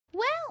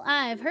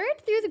I've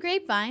heard through the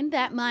grapevine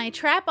that my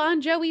trap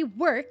on Joey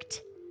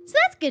worked, so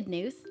that's good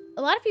news.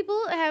 A lot of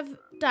people have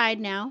died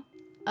now,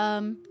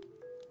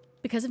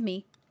 because of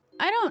me.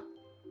 I don't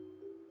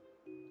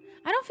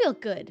feel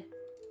good.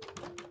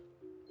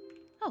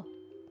 Oh.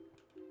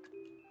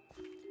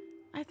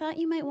 I thought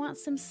you might want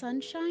some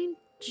sunshine,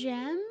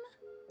 Gem?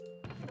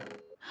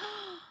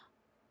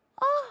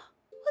 Oh,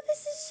 well, this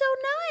is so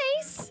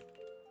nice.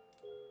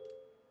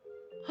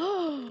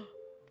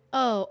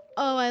 Oh,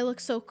 I look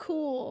so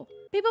cool.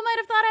 People might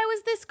have thought I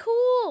was this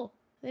cool.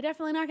 They're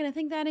definitely not gonna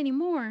think that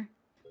anymore.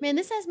 Man,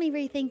 this has me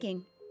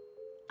rethinking.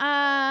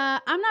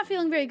 I'm not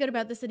feeling very good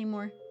about this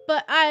anymore,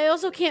 but I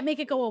also can't make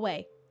it go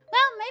away.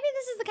 Well, maybe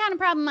this is the kind of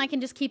problem I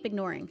can just keep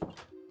ignoring.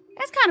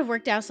 That's kind of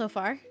worked out so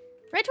far.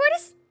 Right,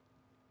 Tortoise?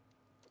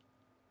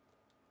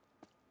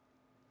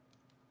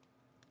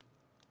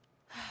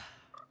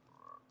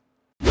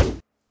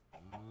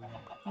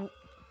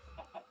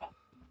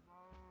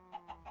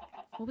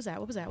 What was that?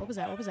 What was that? What was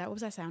that? What was that? What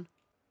was that sound?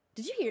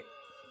 Did you hear?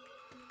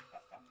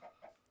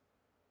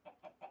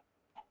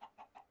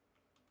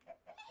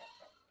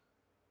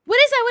 What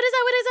is that? What is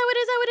that? What is that? What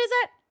is that? What is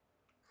that?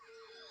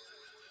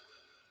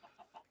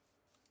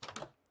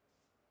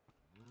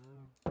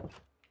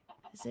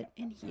 Is it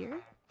in here?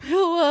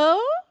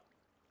 Hello?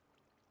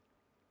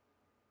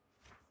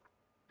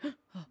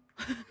 Ah!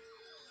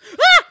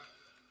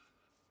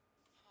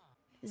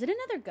 Is it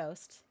another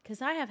ghost?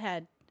 Because I have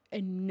had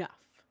enough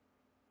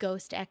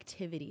ghost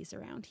activities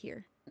around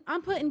here.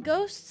 I'm putting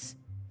ghosts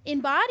in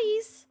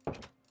bodies.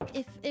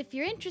 If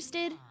you're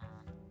interested,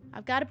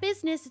 I've got a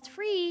business. It's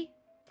free.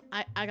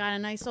 I got a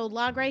nice old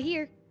log right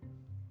here.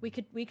 We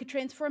could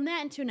transform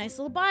that into a nice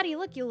little body.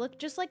 Look, you look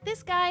just like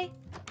this guy.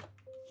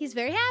 He's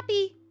very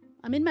happy.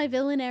 I'm in my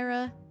villain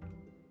era,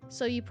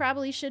 so you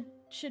probably should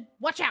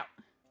watch out.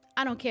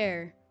 I don't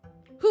care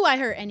who I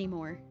hurt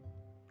anymore.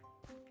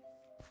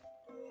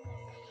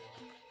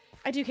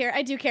 I do care.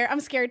 I do care. I'm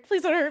scared.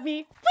 Please don't hurt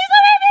me. Please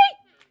don't hurt me!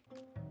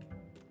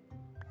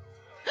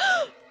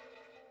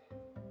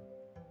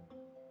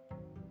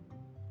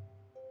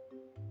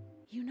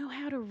 You know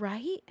how to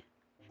write?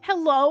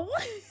 Hello?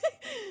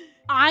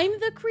 I'm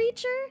the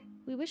creature?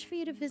 We wish for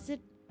you to visit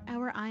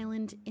our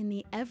island in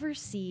the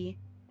Eversea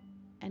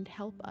and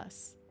help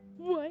us.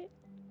 What?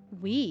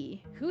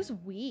 We? Who's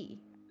we?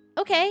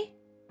 Okay.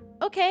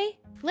 Okay.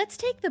 Let's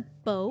take the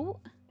boat.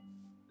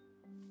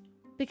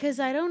 Because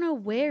I don't know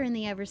where in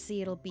the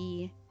Eversea it'll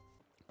be.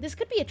 This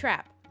could be a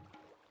trap.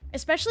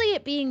 Especially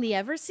it being the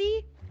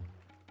Eversea.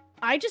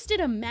 I just did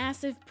a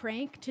massive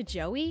prank to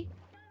Joey.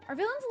 Are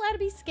villains allowed to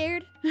be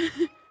scared?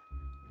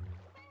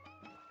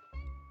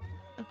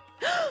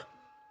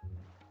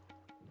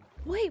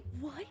 Wait,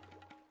 what?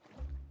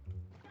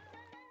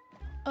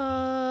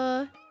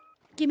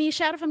 Give me a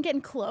shout if I'm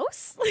getting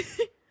close?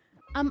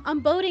 I'm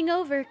boating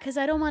over because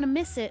I don't want to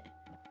miss it.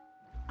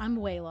 I'm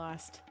way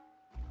lost.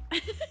 I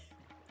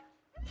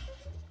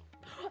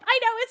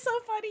know, it's so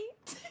funny.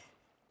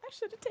 I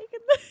should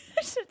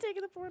have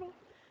taken the portal.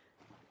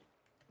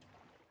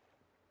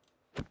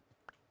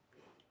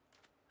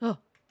 Oh.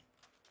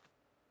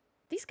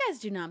 These guys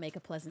do not make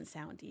a pleasant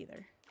sound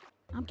either.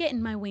 I'm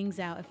getting my wings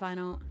out if I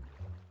don't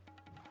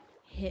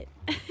hit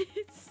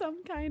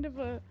some kind of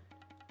a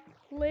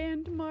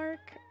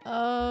landmark.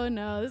 Oh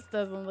no, this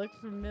doesn't look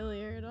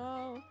familiar at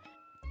all.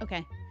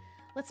 Okay,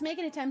 let's make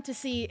an attempt to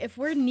see if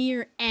we're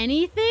near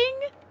anything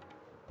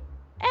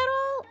at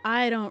all.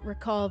 I don't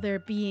recall there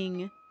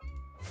being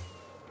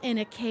an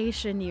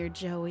acacia near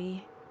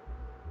Joey.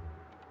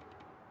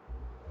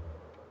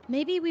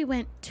 Maybe we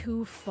went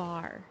too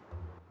far.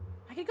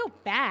 I could go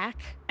back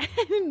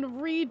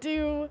and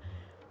redo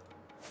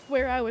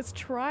where I was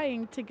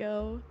trying to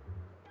go.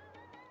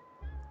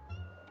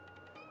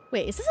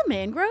 Wait, is this a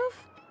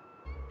mangrove?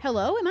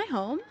 Hello, am I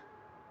home?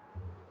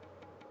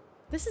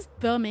 This is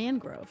the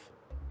mangrove.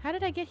 How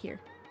did I get here?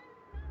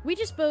 We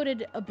just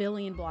boated a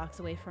billion blocks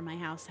away from my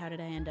house. How did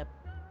I end up?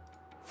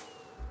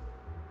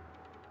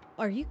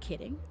 Are you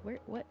kidding?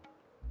 What?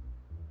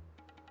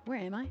 Where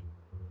am I?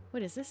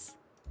 What is this?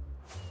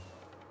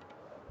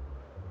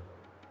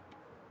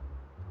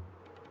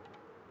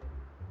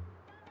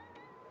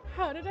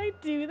 How did I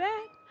do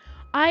that?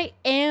 I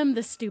am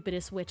the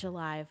stupidest witch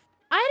alive.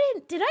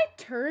 Did I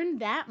turn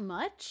that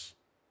much?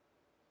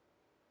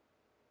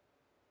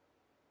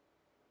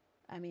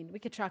 I mean, we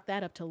could chalk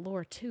that up to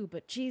lore too,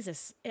 but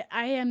Jesus,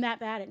 I am that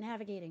bad at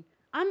navigating.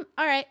 All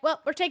right,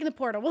 well, we're taking the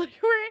portal.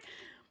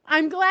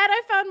 I'm glad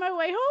I found my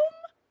way home,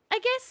 I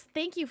guess.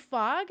 Thank you,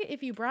 Fog,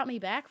 if you brought me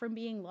back from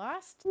being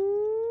lost.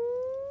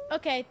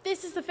 Okay,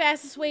 this is the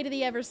fastest way to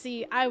the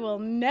Eversea. I will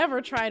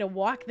never try to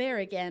walk there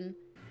again.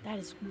 That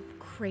is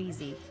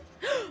crazy.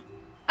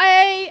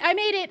 I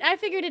made it. I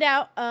figured it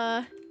out.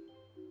 Oh.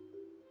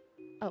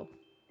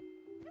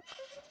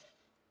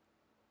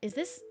 Is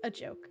this a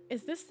joke?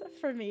 Is this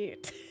for me?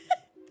 Is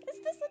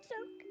this a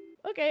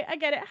joke? Okay, I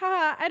get it.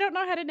 Haha, I don't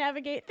know how to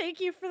navigate. Thank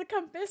you for the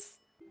compass.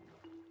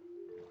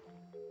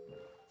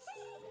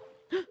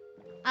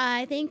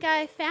 I think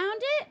I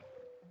found it.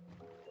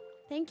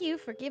 Thank you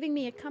for giving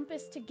me a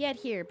compass to get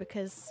here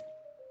because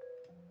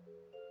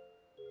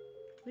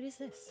What is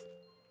this?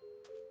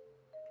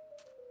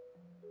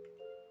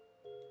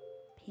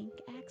 Pink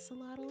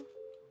axolotl?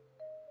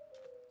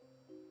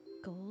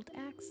 Gold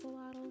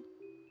axolotl?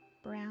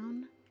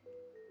 Brown?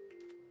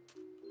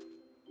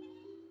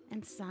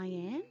 And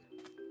cyan?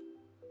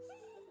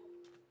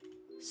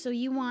 So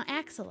you want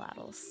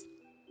axolotls?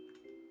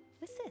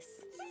 What's this?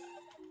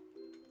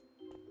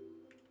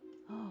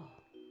 Oh.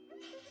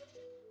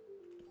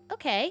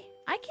 Okay,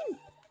 I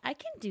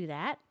can do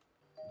that.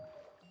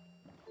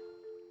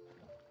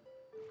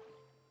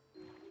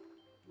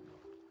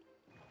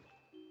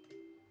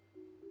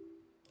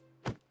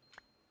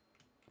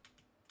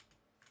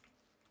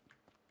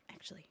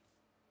 Actually,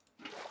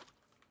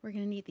 we're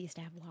gonna need these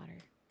to have water.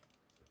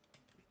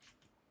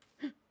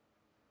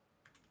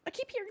 I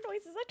keep hearing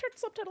noises. I turned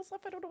subtitles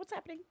off. I don't know what's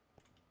happening.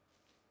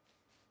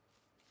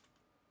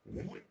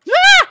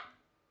 Ah!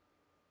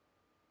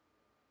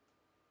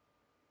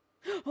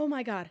 Oh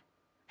my god.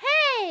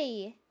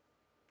 Hey!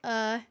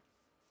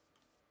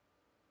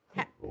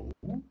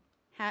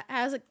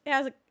 How's it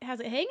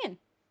hanging?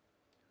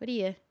 What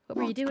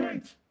were you doing?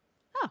 Great.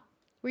 Oh,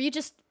 were you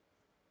just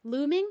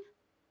looming?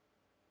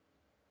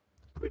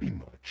 Pretty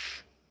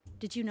much.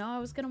 Did you know I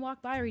was gonna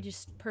walk by, or you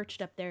just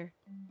perched up there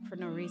for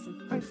no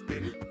reason? I've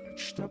been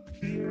perched up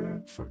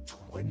here for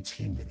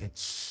 20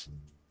 minutes.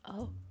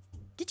 Oh,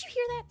 did you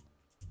hear that?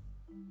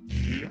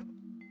 Yep.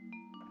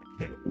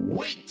 I can't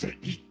wait to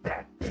eat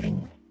that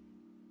thing.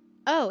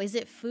 Oh, is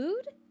it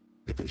food?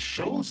 If it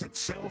shows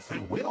itself,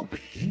 it will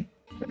be.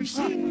 Have you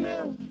seen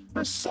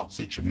the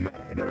sausage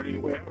man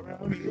anywhere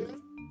around here?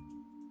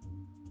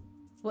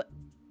 What?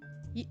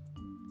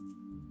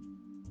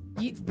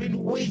 You've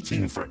been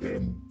waiting for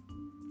him.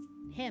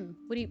 Him?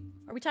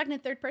 Are we talking in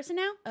third person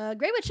now?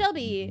 Great Witch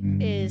Shelby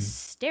is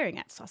staring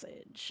at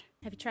sausage.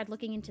 Have you tried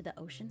looking into the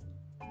ocean?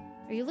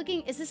 Are you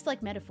looking, is this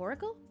like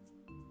metaphorical?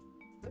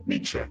 Let me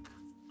check.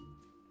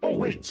 Oh,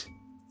 wait.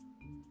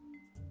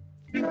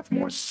 You have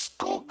more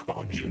skulk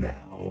on you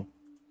now.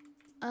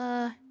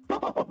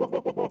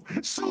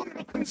 Soon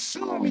it'll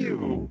consume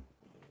you.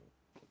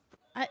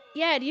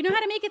 Yeah, do you know how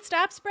to make it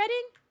stop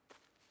spreading?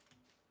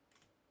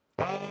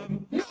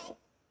 No.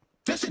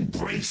 Just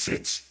embrace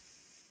it.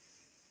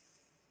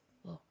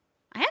 Well,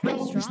 I have been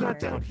No, stronger. he's not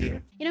down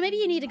here. You know, maybe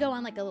you need to go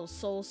on like a little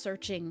soul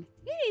searching.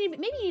 Maybe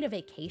you need a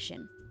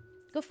vacation.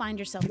 Go find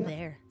yourself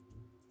there.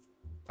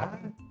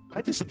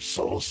 I did some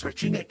soul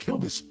searching. I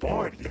killed this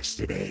bard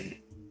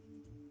yesterday.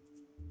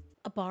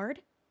 A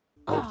bard?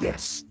 Oh,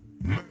 yes.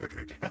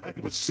 Murdered.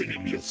 He was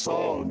singing me a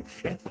song,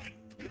 and I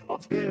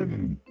killed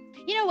him.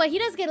 You know what? He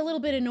does get a little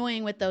bit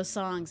annoying with those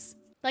songs.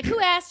 Like, who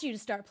asked you to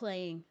start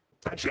playing?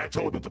 Actually, I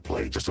told him to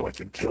play just so I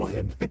can kill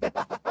him.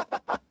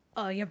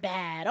 Oh, you're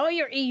bad. Oh,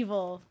 you're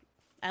evil.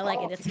 I like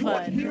it. It's you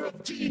want to fun. hear a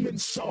demon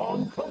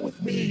song? Come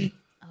with me.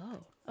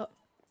 Oh.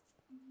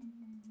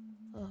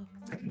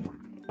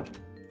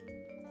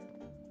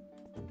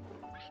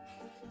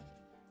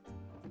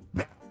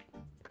 Now,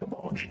 come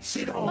on and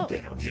sit on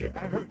down here. I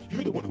heard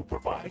you're the one who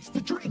provides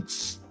the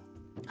drinks.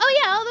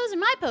 Oh, yeah. All those are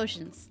my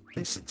potions.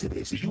 Listen to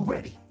this. Are you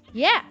ready?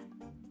 Yeah.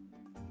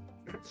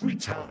 Every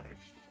time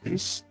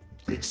this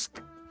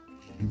disc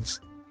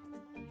is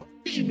a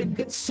demon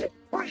gets set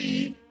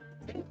free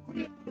in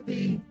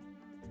reality.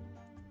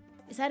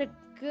 Is that a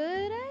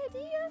good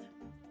idea?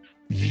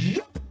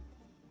 Yep.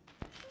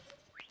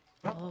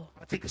 Oh.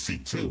 I'll take a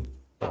seat too.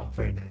 Oh,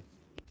 very nice.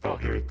 Oh,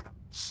 here it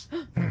comes.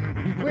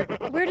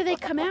 Where do they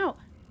come out?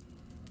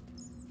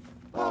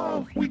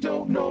 Oh, we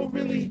don't know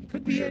really.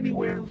 Could be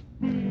anywhere.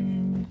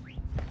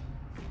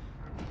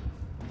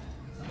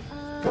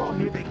 Oh,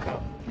 here they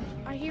come.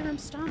 I hear him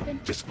stomping.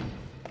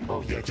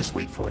 Oh yeah, just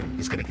wait for him.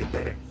 He's gonna get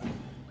better.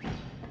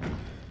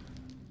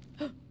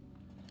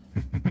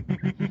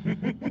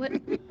 What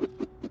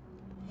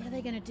are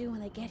they gonna do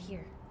when they get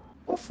here?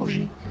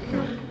 Hopefully,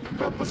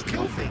 help us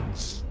kill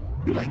things.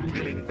 You like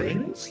killing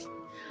things?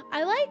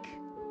 I like...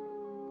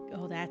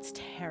 Oh, that's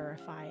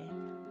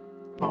terrifying.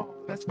 Oh,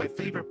 that's my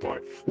favorite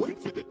part.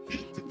 Wait for the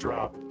beat to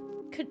drop.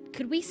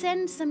 Could we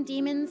send some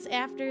demons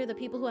after the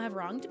people who have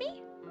wronged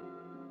me?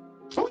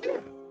 Oh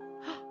yeah.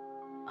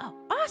 Oh,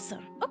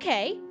 awesome.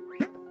 Okay.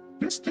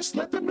 Just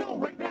let them know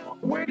right now.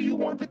 Where do you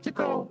want it to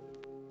go?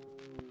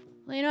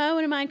 Well, you know, I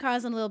wouldn't mind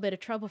causing a little bit of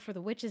trouble for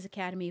the Witches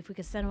Academy if we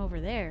could send them over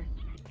there.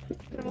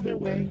 Get on their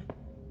way.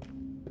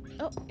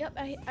 Oh, yep,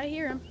 I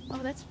hear him. Oh,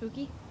 that's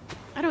spooky.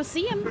 I don't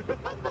see him.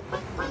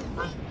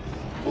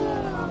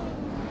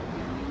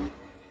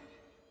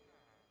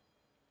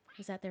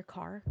 Is that their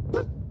car?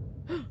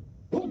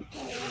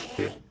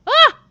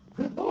 Ah!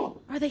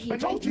 Are they here? I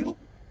told you.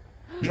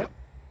 Yep.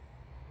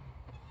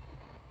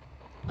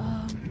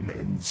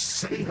 And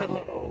say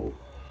hello.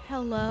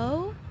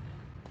 Hello?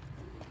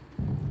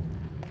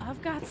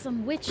 I've got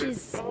some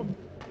witches.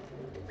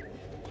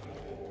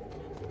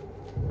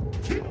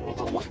 Kill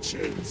the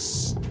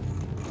witches.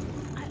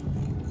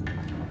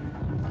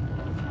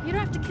 You don't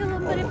have to kill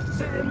them, but All of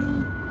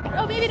them.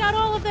 oh, maybe not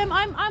all of them.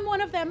 I'm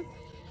one of them.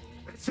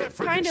 Except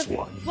for Kind this of.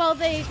 one. Well,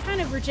 they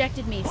kind of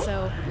rejected me,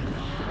 so.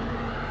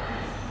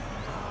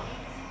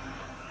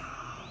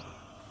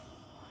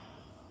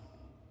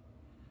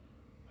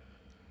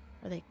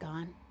 they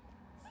gone?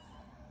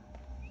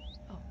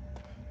 Oh.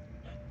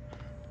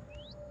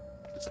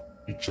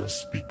 You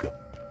just speak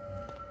up.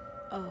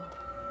 Oh.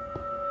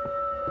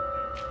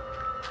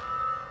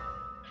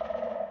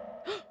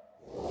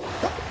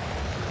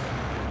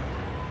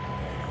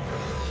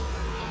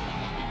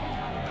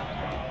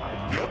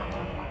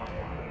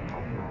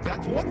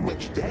 That's one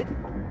witch dead.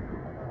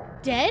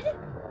 Dead?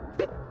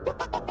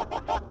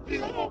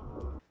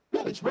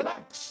 Village,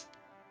 relax.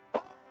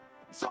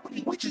 So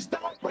many witches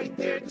died right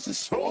there. This is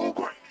so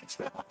great.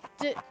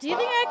 Do you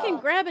think I can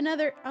grab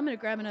another? I'm gonna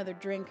grab another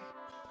drink.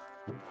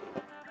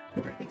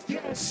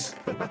 Yes.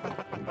 Where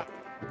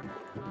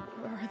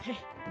are they?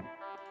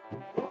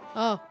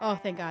 Oh,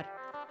 thank God.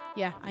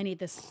 Yeah, I need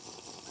this.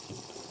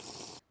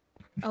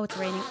 Oh, it's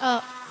raining.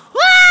 Ah!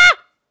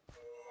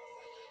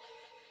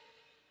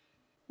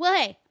 Well,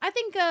 hey, I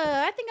think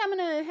I'm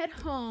gonna head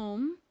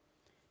home.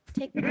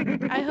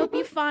 I hope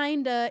you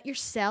find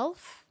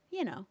yourself.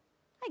 You know,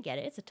 I get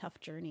it. It's a tough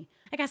journey.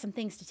 I got some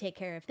things to take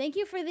care of. Thank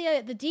you for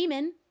the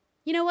demon.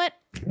 You know what?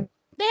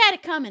 They had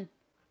it coming.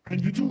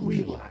 And you do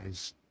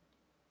realize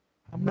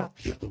I'm not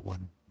the other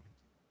one.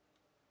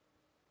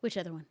 Which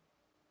other one?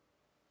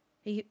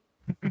 Are you?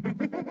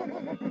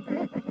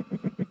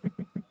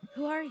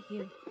 Who are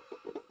you?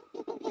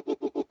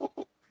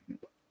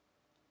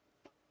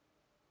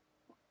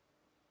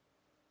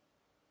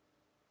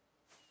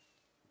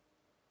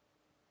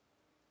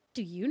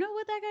 Do you know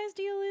what that guy's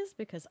deal is?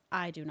 Because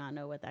I do not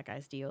know what that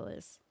guy's deal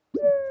is.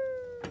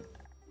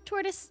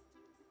 Tortoise.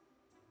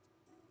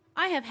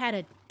 I have had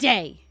a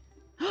day.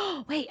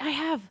 Oh, wait, I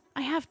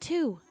have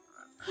two.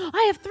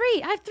 I have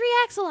three. I have 3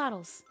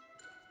 axolotls.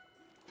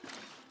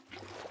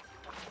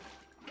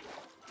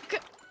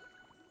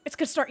 It's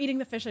gonna start eating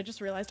the fish, I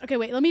just realized. Okay,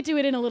 wait, let me do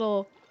it in a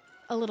little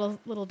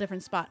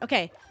different spot.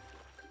 Okay.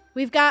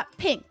 We've got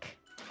pink.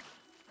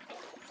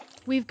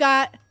 We've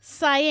got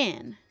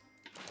cyan.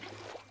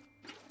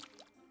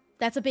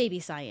 That's a baby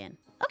cyan.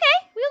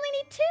 Okay, we only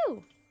need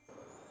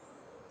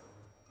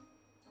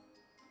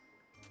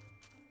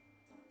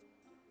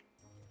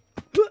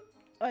 2.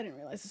 I didn't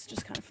realize this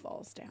just kind of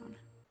falls down.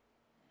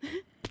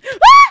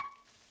 Ah!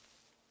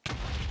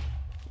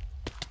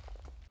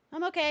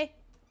 I'm okay.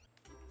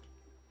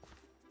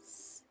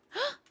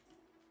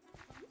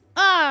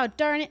 Oh,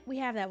 darn it. We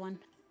have that one.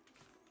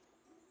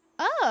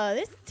 Oh,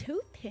 there's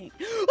 2 pink.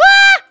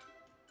 Ah!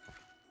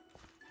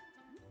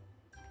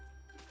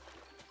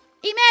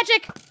 Eat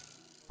magic!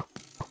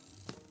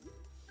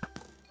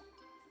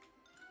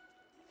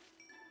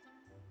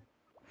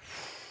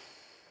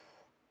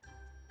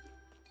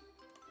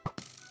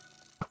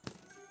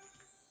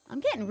 I'm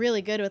getting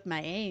really good with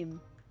my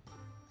aim.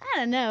 I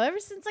don't know, ever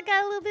since I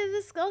got a little bit of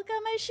the skulk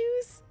on my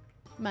shoes,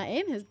 my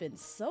aim has been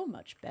so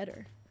much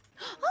better.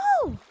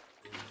 Oh!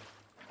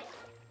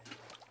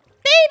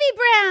 Baby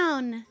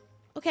brown!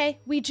 Okay,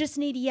 we just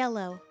need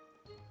yellow.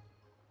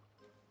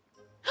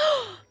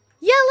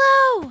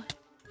 Yellow!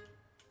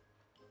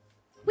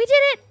 We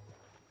did it!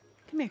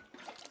 Come here.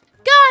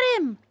 Got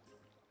him!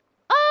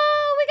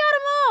 Oh, we got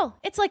them all!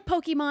 It's like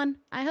Pokemon.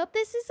 I hope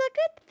this is a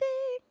good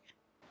thing.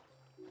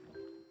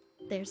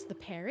 There's the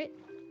parrot.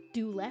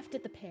 Do left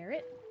at the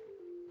parrot.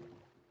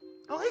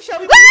 Oh, hey,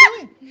 Shelby, what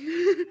are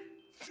you doing?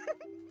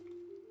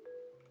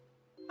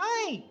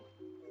 Hi.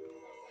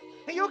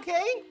 Are you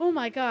okay? Oh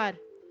my God.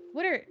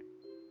 What are...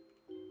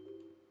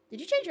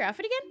 Did you change your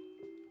outfit again?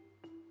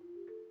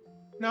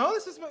 No,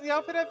 this is the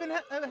outfit I've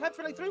had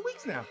for like 3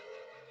 weeks now.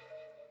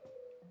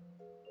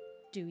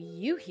 Do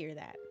you hear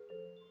that?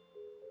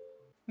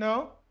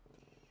 No.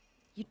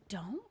 You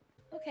don't?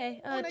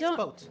 Okay, Oh, nice don't...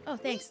 boat. Oh,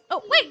 thanks.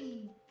 Oh,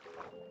 wait!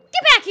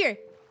 Get back here!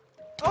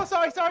 Oh,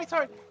 sorry. Oh,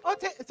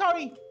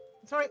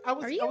 sorry. I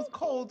was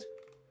cold.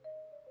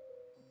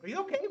 Are you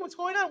okay? What's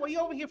going on? What are you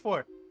over here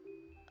for?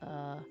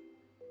 I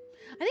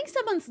think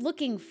someone's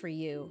looking for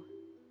you.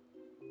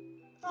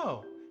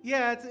 Oh,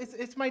 yeah.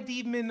 It's my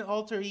demon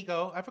alter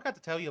ego. I forgot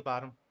to tell you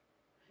about him.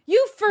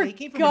 You forgot? He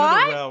came from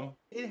another realm.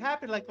 It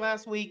happened like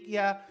last week.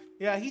 Yeah,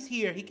 he's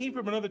here. He came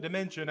from another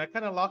dimension. I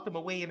kind of locked him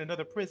away in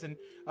another prison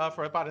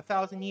for about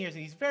 1,000 years,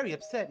 and he's very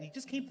upset. He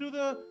just came through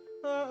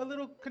a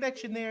little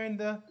connection there in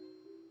the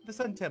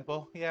Sun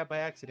Temple. Yeah, by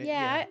accident.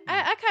 Yeah,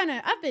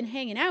 I've been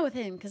hanging out with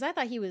him because I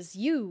thought he was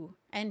you,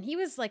 and he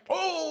was like...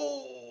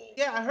 Oh!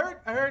 Yeah,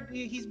 I heard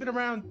he's been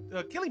around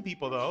killing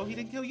people, though. He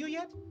didn't kill you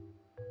yet?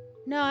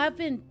 No, I've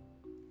been...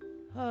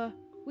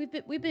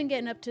 We've been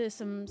getting up to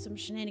some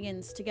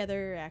shenanigans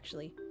together,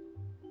 actually.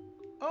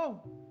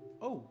 Oh,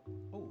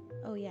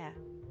 yeah.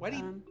 Why do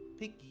you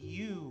pick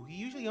you? He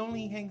usually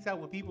only hangs out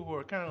with people who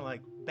are kind of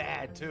like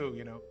bad too,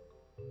 you know.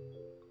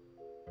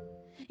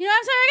 You know,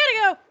 I'm sorry, I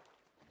gotta go.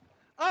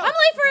 Oh, I'm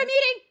late for a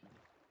meeting.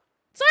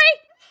 Sorry.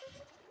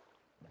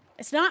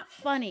 It's not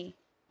funny.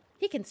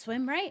 He can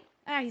swim, right?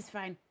 Ah, he's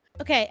fine.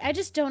 Okay, I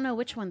just don't know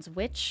which one's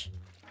which.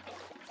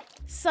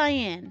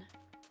 Cyan.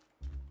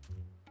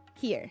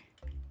 Here.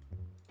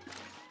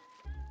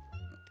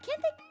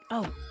 Can't they?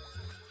 Oh.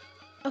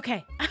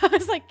 Okay. I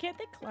was like, can't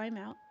they climb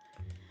out?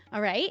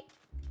 All right.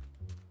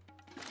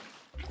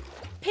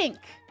 Pink.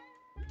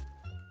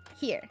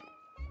 Here.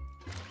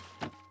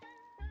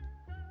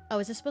 Oh,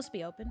 is this supposed to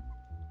be open?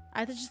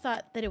 I just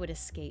thought that it would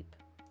escape.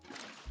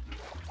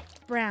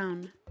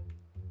 Brown.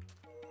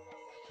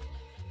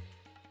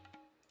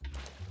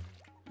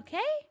 Okay.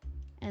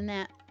 And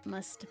that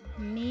must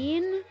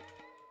mean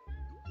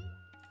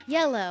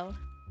yellow.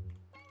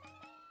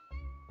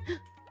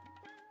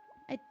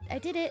 I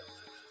did it.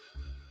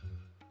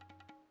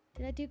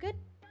 Did I do good?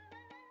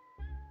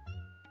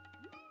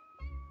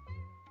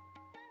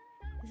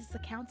 Is this the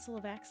Council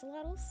of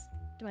Axolotls?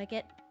 Do I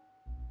get...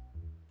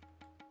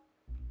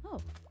 Oh.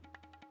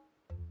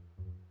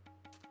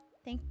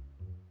 Thank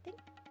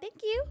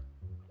you.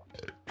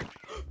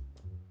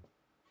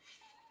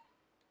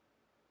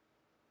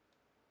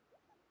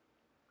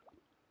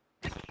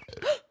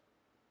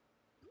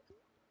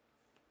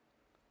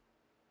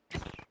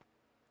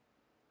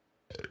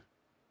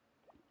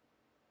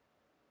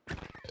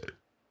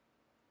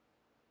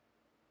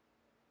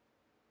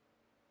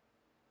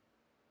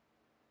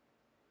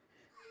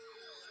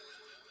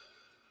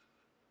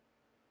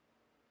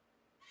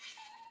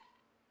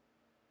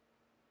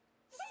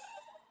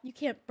 You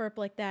can't burp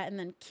like that and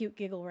then cute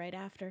giggle right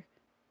after.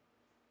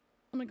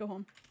 I'm gonna go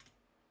home.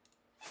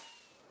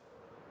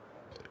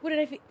 What did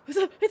I feed?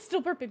 It's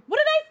still burping. What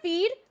did I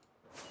feed?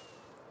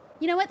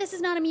 You know what? This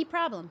is not a me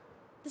problem.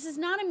 This is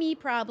not a me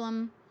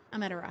problem.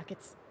 I'm out of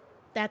rockets.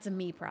 That's a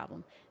me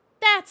problem.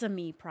 That's a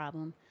me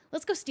problem.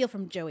 Let's go steal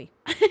from Joey.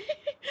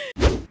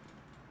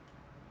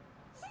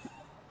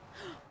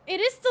 It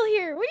is still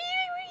here. What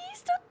are you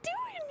still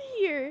doing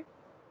here?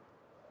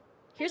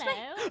 Here's Hello.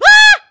 my...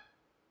 Ah!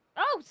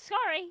 Oh,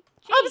 sorry.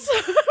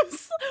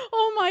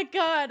 Oh my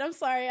god, I'm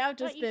sorry. I've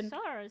just You been... saw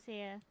us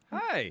here.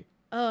 Hi.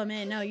 Oh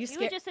man, no, you You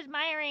scared... were just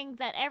admiring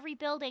that every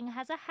building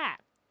has a hat.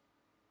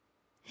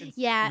 It's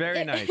Yeah.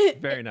 Very nice.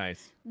 Very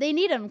nice. They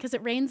need them because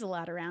it rains a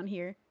lot around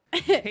here.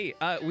 Hey,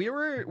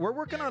 we're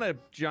working on a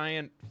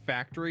giant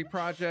factory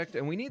project,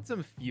 and we need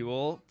some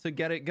fuel to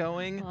get it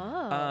going.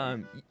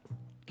 Oh.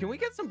 Can we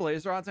get some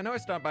blaze rods? I know I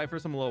stopped by for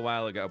some a little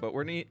while ago, but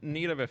we're in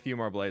need of a few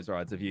more blaze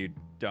rods if you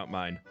don't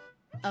mind.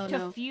 Oh to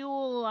no.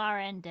 fuel our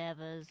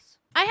endeavors.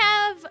 I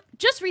have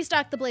just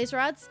restocked the blaze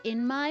rods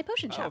in my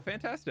potion Oh, shop.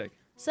 fantastic.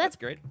 So that's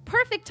great.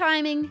 perfect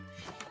timing. You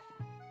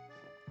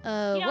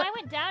know, What? I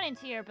went down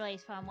into your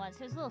blaze farm once.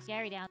 It was a little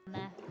scary down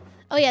there.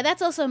 Oh yeah,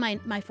 that's also my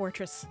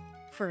fortress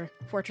for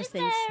fortress Is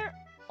things. there,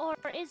 or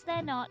is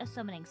there not a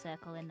summoning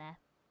circle in there?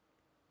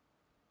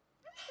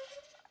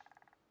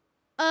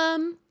 Well,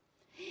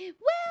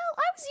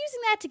 I was using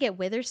that to get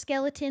wither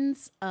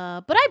skeletons,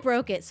 but I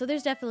broke it, so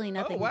there's definitely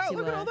nothing Oh, wow, to...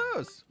 look at all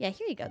those. Yeah,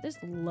 here you go. There's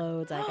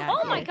loads I got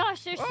Oh here. my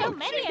gosh, there's Oh, so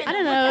many of geez. them. I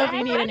don't know if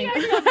What you the need heck? any Why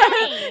are there so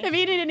many? if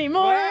you need any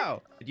more.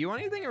 Wow. Do you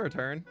want anything in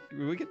return?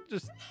 We could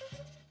just...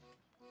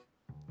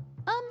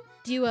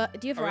 Do you have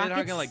Are we rockets?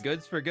 talking like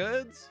goods for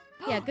goods?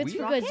 Yeah, goods We-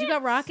 for goods. You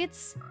got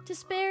rockets to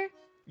spare?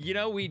 You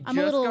know, we I'm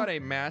a just little- got a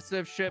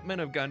massive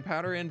shipment of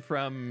gunpowder in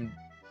from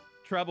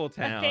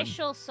Troubletown.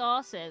 Official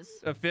sources.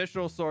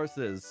 Official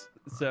sources.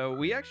 So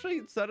we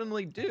actually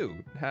suddenly do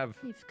have...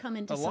 We've come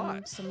into A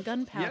lot. some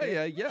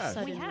gunpowder. Yeah.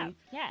 Suddenly. We have,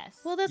 yes.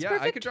 Well, that's yeah,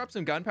 perfect. I could drop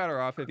some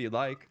gunpowder off if you'd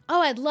like.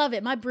 Oh, I'd love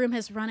it. My broom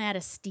has run out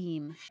of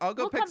steam. I'll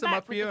go We'll pick come some back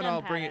up for with you the and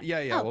I'll bring it.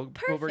 gunpowder. Yeah, Oh,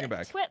 we'll bring it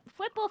back. Flip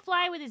will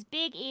fly with his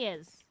big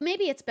ears.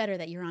 Maybe it's better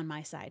that you're on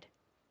my side.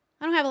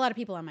 I don't have a lot of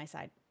people on my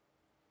side.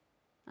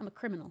 I'm a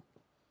criminal.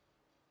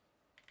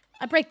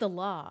 I break the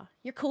law.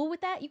 You're cool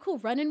with that? You cool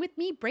running with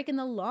me? Breaking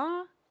the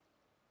law?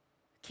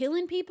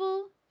 Killing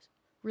people?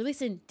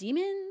 Releasing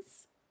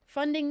demons?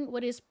 Funding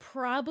what is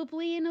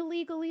probably an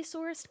illegally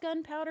sourced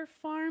gunpowder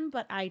farm,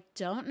 but I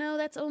don't know.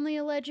 That's only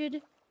alleged.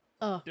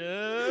 Oh.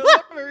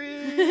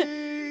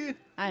 Delivery!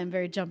 I am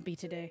very jumpy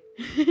today.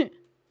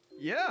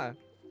 Yeah,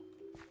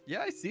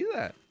 I see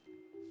that.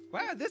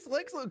 Wow, this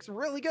looks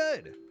really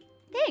good.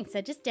 Thanks.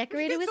 I just Where'd you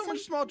decorated get with so some...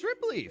 much small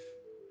drip leaf.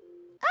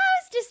 I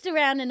was just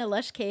around in a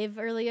lush cave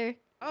earlier.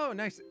 Oh,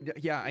 nice.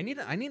 Yeah, I need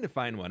to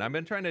find one. I've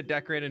been trying to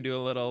decorate and do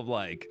a little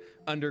like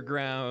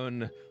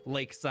underground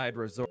lakeside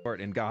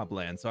resort in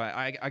Gobland. So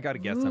I got to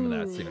get some of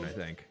that soon, I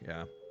think.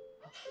 Yeah.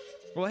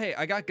 Well, hey,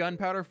 I got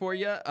gunpowder for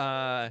you.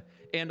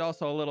 And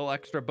also a little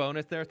extra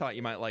bonus there. Thought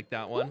you might like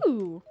that one.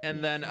 Ooh.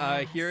 And then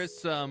here's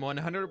some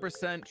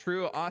 100%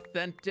 true,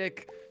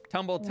 authentic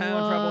Tumbletown,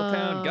 Whoa.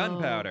 Troubletown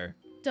gunpowder.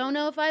 Don't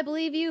know if I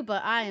believe you,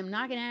 but I am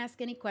not going to ask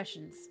any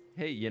questions.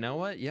 Hey, you know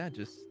what? Yeah,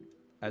 just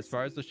as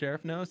far as the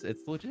sheriff knows,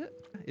 it's legit.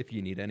 If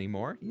you need any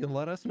more, you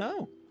let us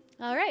know.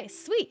 All right,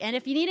 sweet. And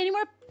if you need any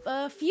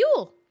more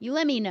fuel, you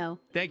let me know.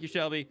 Thank you,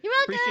 Shelby. You're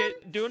welcome.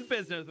 Appreciate doing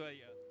business with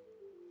you.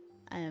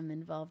 I am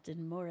involved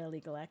in more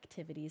illegal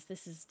activities.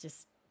 This is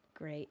just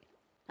great.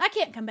 I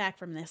can't come back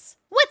from this.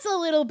 What's a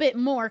little bit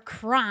more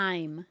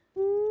crime?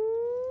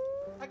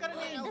 I got a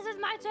name. This is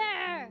my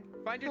turn.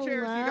 Find your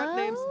chairs. You got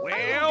names.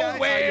 Well,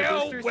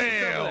 Booster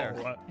seats over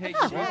there. Hey,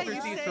 Oh. booster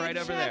Yeah, seats you right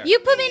over said there. You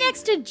put me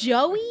next to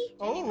Joey?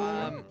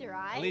 Oh.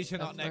 At least you're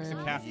not next to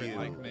Catherine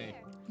like me.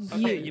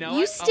 Okay, you know what?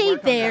 I'll stay work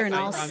on there that. and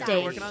I'll I'm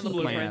stay working on the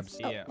blueprints.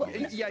 Yeah.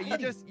 Yeah,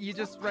 you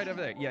just right over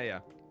there. Yeah.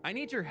 I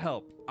need your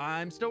help.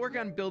 I'm still working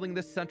on building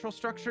this central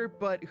structure,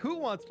 but who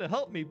wants to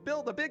help me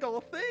build a big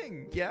old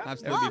thing? Yeah?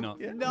 Absolutely not.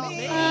 Yeah. No, No,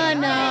 Yeah.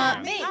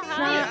 not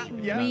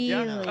Yeah. really.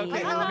 Okay,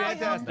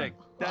 fantastic.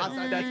 That's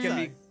gonna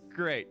be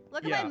great.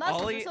 Look at yeah, my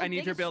muscles, Ollie, they're so I need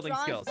big your and building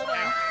strong. skills.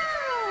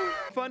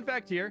 Fun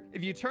fact here,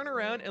 if you turn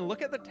around and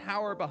look at the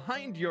tower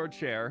behind your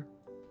chair,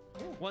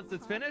 once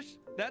it's finished,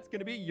 that's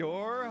gonna be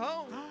your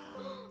home.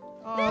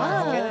 Oh. Well, you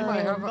a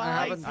I home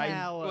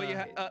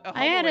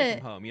had away a-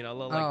 from home, you know, a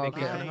little like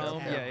vacation okay.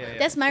 home. Yeah.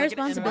 That's my Like an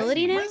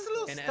responsibility embassy. now? Mine's a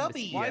little An stubby.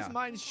 embassy, Why yeah. is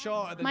mine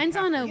shorter than Mine's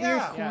on a Catherine's? weird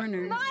Yeah.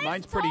 corner.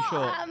 Mine's pretty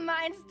short.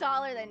 Mine's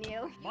taller than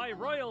you. My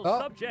royal Oh.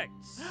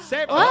 subjects.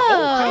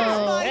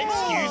 Whoa!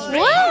 Excuse me.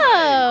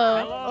 Whoa!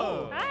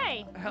 Hello.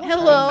 Hi.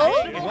 Hello?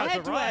 What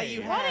Headwear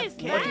you What have, is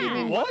kid. that? What do you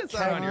mean, what is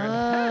that on your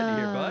head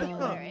here, bud?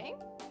 Wearing.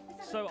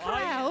 So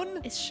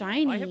It's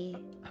shiny.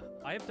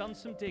 I have done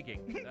some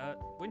digging.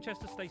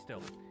 Winchester, stay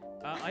still.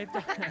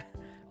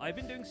 I've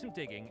been doing some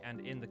digging, and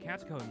in the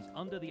catacombs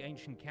under the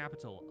ancient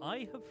capital,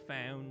 I have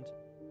found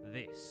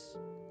this.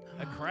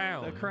 A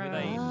crown, The crown.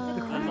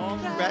 with a long,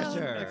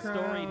 Treasure.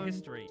 storied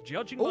history.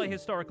 Judging by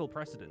historical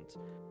precedent,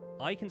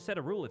 I can set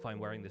a rule if I'm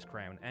wearing this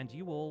crown, and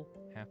you all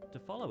have to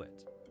follow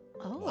it.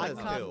 Oh. I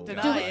Let's can't do.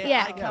 deny Do we- it.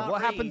 yeah. I can't Yeah,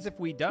 what happens read. if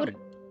we don't?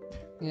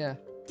 Yeah.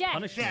 Death.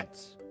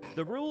 Punishment.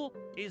 The rule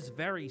is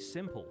very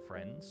simple,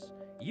 friends.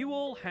 You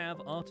all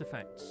have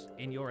artifacts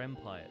in your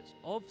empires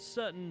of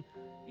certain,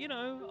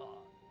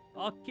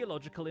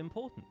 archaeological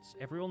importance.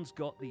 Everyone's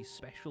got these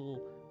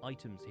special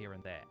items here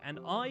and there. And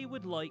I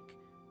would like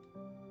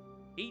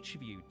each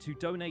of you to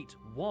donate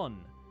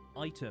one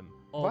item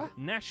of What?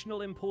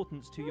 national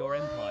importance to your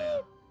empire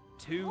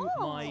to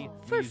my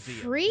For museum.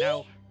 free?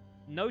 Now,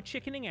 no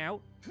chickening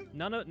out.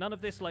 None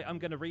of this, like, I'm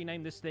going to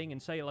rename this thing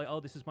and say, like, oh,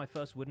 this is my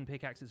first wooden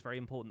pickaxe. It's very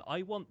important.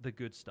 I want the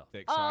good stuff.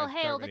 All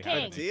hail the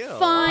king. Deal.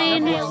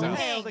 Fine. Everyone-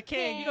 Hail the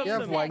king. You got You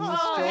have some- wings,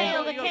 Oh, Joe?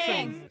 hail the You got some-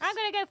 king. I'm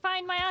going to go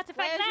find my artifact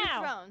Where's your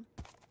now. throne?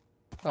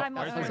 I'm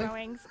Oh, not okay.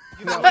 throwing.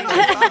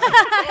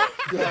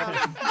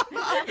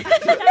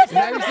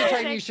 Now's the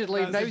time you should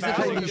leave. Now's the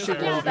time you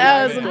should leave.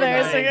 That was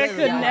embarrassing. It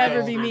could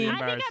never be me. I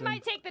think I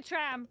might take the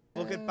tram.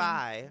 Well,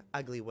 goodbye,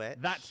 ugly witch.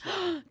 That's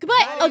Goodbye,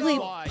 That is ugly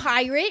why.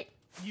 pirate.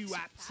 you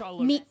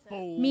absolute Me,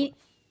 fool.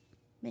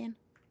 man,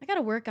 I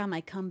gotta work on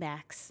my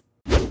comebacks.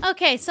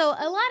 Okay, so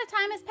a lot of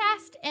time has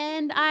passed,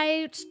 and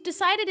I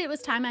decided it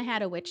was time I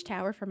had a witch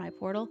tower for my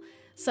portal.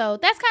 So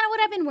that's kind of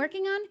what I've been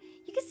working on.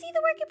 You can see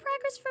the work in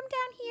progress from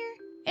down here.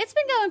 It's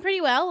been going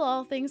pretty well,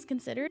 all things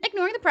considered.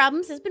 Ignoring the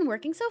problems has been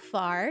working so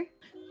far.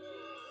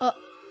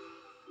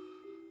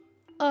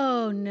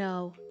 Oh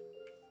no.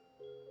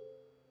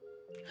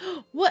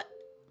 What?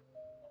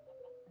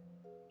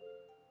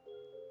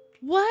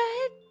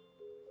 What?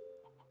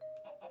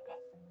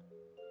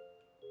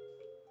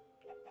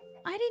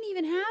 I didn't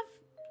even have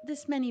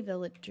this many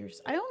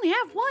villagers. I only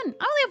have one.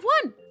 I only have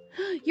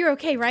one. You're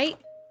okay, right?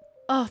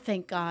 Oh,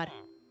 thank God.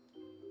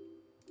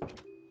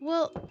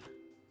 Well,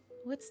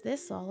 what's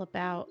this all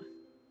about?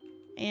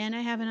 And I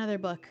have another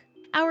book.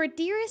 Our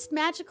dearest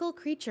magical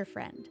creature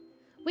friend.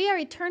 We are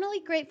eternally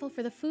grateful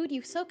for the food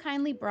you so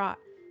kindly brought.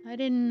 I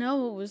didn't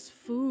know it was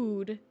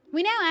food.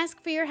 We now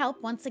ask for your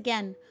help once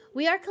again.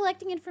 We are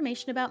collecting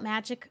information about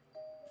magic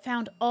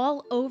found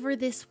all over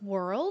this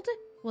world.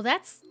 Well,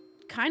 that's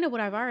kind of what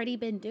I've already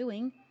been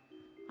doing.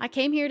 I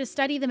came here to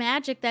study the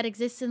magic that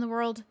exists in the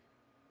world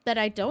that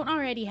I don't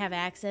already have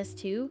access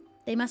to.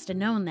 They must have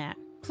known that.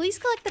 Please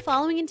collect the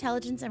following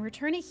intelligence and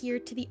return it here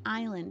to the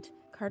island.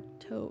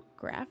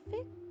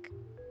 Cartographic?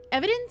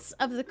 Evidence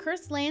of the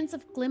cursed lands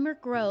of Glimmer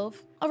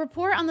Grove. A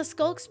report on the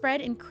Skulk spread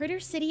in Critter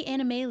City,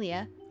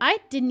 Animalia. I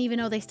didn't even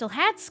know they still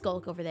had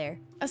Skulk over there.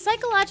 A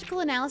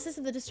psychological analysis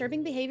of the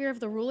disturbing behavior of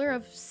the ruler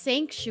of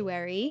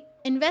Sanctuary.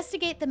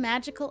 Investigate the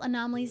magical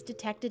anomalies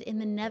detected in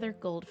the Nether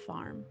Gold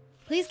Farm.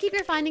 Please keep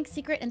your findings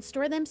secret and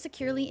store them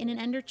securely in an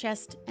ender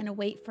chest and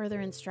await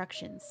further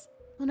instructions.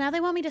 Well, now they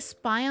want me to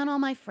spy on all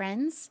my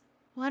friends?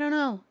 Well, I don't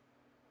know.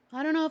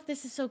 I don't know if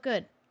this is so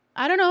good.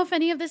 I don't know if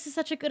any of this is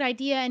such a good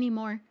idea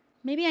anymore.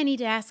 Maybe I need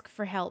to ask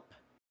for help.